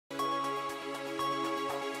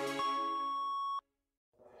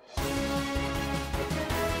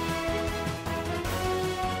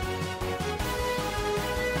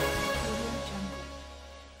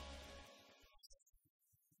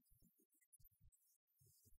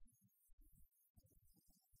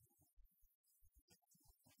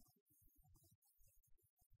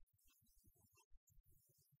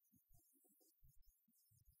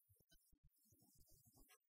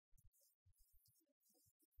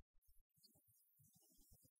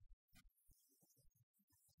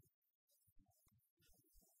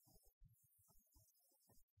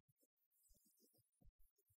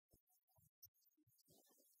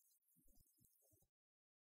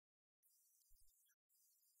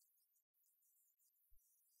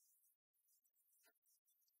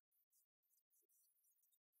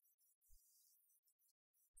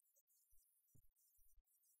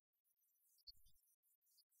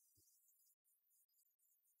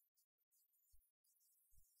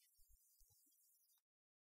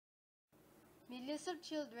Millions of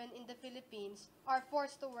children in the Philippines are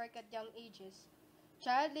forced to work at young ages.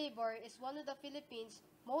 Child labor is one of the Philippines'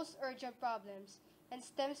 most urgent problems and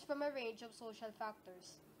stems from a range of social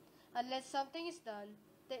factors. Unless something is done,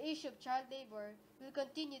 the issue of child labor will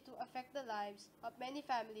continue to affect the lives of many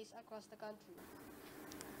families across the country.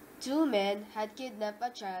 Two men had kidnapped a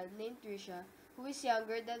child named Trisha who is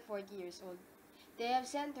younger than 40 years old. They have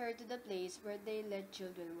sent her to the place where they let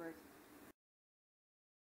children work.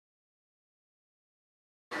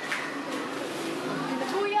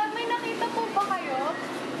 Kuya, may nakita po ba kayo?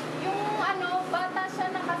 Yung bata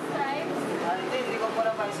siya naka-stripes? Hindi ko po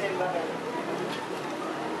napansin bakit.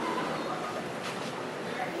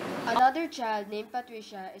 Another child named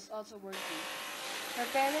Patricia is also working. Her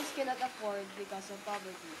parents cannot afford because of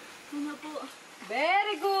poverty. Ano po?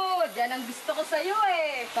 Very good! Yan ang gusto ko sa'yo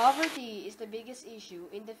eh! Poverty is the biggest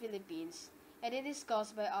issue in the Philippines, and it is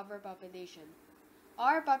caused by overpopulation.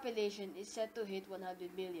 Our population is set to hit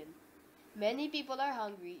 100 million. Many people are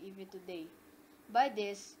hungry even today. By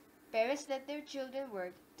this, parents let their children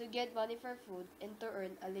work to get money for food and to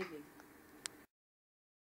earn a living.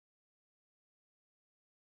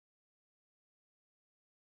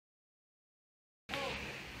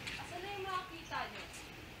 Asan na yung mga kita nyo?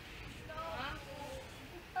 Ha?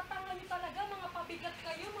 Tatangan nyo talaga, mga pabigat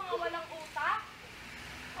kayo, mga walang utak.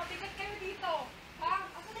 Pabigat kayo dito. Ha?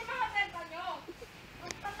 Asan na yung mga tenta nyo?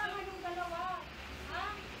 Ang tatangan yung dalawa. Ha?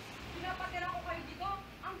 Pinapatira ko kayo dito.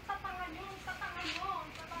 Ang tatangan nyo, ang tatangan nyo,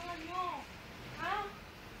 ang tatangan nyo. Ha?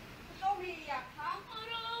 Ito umiiyak, ha?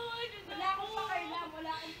 Wala akong pakailan,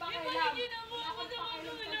 wala akong pakailan. Wala akong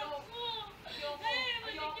pakailan sa'yo.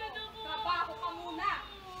 Ayoko. Trabaho ka muna.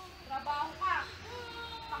 Trabaho ka.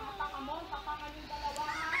 Tanga-tanga mo, tatangan yung dalawa,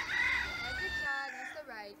 ha? Every child has the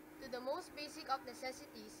right to the most basic of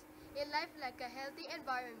necessities in life, like a healthy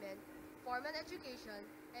environment, formal education,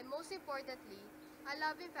 and most importantly, a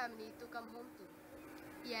loving family to come home to.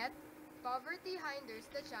 Yet, poverty hinders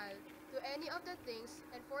the child to any of the things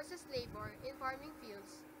and forces labor in farming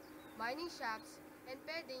fields, mining shafts, and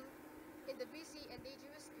bedding in the busy and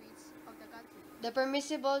dangerous streets of the country. The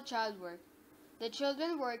permissible child work. The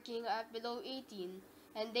children working are below 18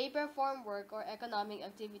 and they perform work or economic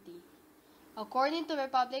activity. According to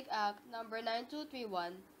Republic Act No.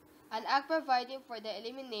 9231, an act providing for the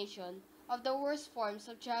elimination of the worst forms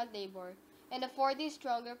of child labor and affording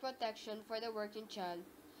stronger protection for the working child,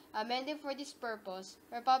 amending for this purpose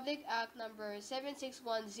Republic Act No.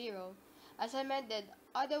 7610, as amended,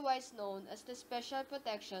 otherwise known as the Special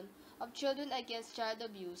Protection of Children Against Child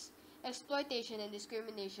Abuse, Exploitation and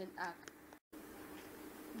Discrimination Act.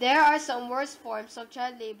 There are some worse forms of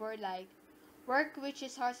child labor like work which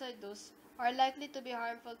is hazardous or likely to be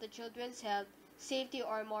harmful to children's health, safety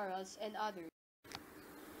or morals, and others.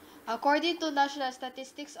 According to National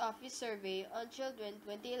Statistics Office Survey on Children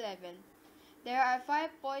 2011, there are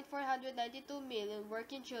 5.492 million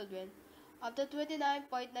working children of the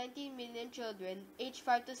 29.19 million children aged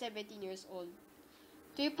 5 to 17 years old.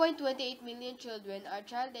 3.28 million children are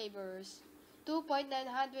child laborers.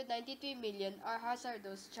 2.993 million are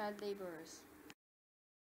hazardous child laborers.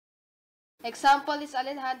 Example is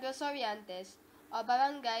Alejandro Soriantes of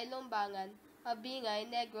Barangay Lumbangan of Bingay,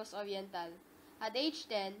 Negros Oriental. At age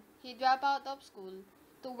 10, he dropped out of school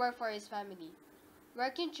to work for his family.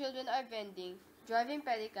 Working children are vending, driving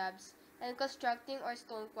pedicabs, and constructing or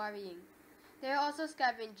stone quarrying. They are also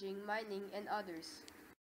scavenging, mining, and others.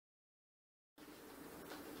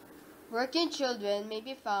 Working children may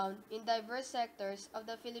be found in diverse sectors of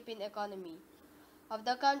the Philippine economy. Of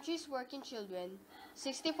the country's working children,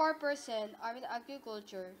 64% are in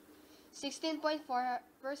agriculture, 16.4%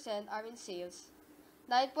 are in sales,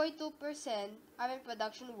 9.2% are in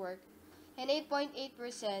production work, and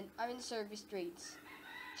 8.8% are in service trades.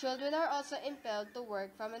 Children are also impelled to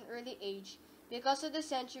work from an early age because of the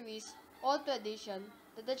centuries-old tradition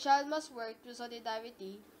that the child must work through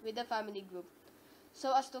solidarity with the family group,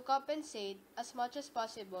 so as to compensate as much as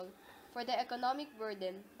possible for the economic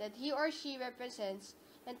burden that he or she represents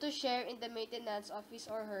and to share in the maintenance of his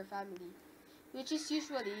or her family, which is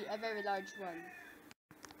usually a very large one.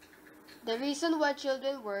 The reason why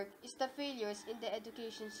children work is the failures in the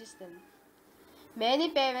education system.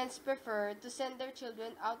 Many parents prefer to send their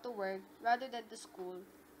children out to work rather than to school,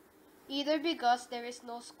 either because there is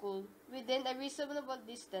no school within a reasonable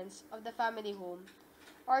distance of the family home,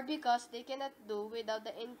 or because they cannot do without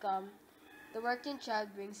the income the working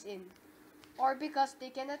child brings in, or because they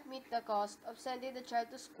cannot meet the cost of sending the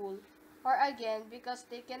child to school, or again because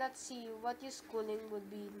they cannot see what his schooling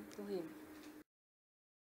would be to him.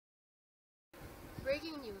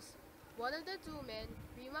 Breaking news. One of the two men,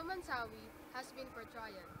 Rima Mansawi, has been for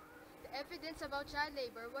trial. The Evidence about child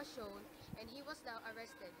labor was shown and he was now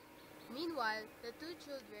arrested. Meanwhile, the two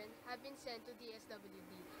children have been sent to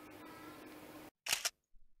DSWD.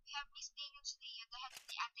 We have Miss Daniel Chileo, the head of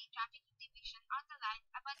the Anti-Trafficking Division, on the line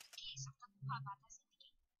about the case of the Kuhabata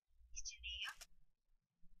Syndicate. Miss Chileo?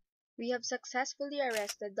 We have successfully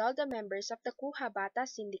arrested all the members of the Kuhabata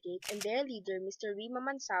Syndicate and their leader, Mr. Rima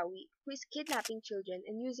Mansawi, who is kidnapping children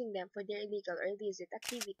and using them for their illegal or illicit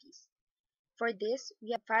activities. For this,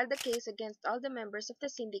 we have filed a case against all the members of the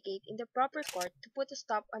syndicate in the proper court to put a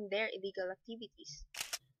stop on their illegal activities.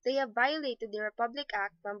 They have violated the Republic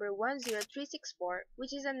Act number 10364,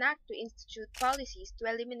 which is an act to institute policies to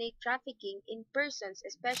eliminate trafficking in persons,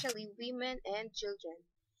 especially women and children.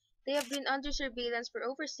 They have been under surveillance for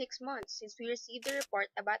over 6 months since we received the report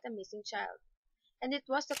about a missing child, and it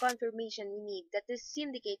was the confirmation we need that the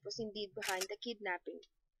syndicate was indeed behind the kidnapping.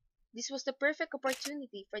 This was the perfect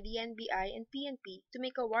opportunity for the NBI and PNP to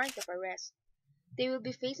make a warrant of arrest. They will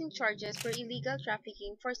be facing charges for illegal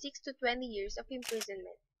trafficking for 6 to 20 years of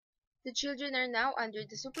imprisonment. The children are now under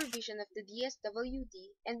the supervision of the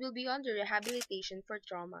DSWD and will be under rehabilitation for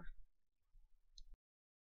trauma.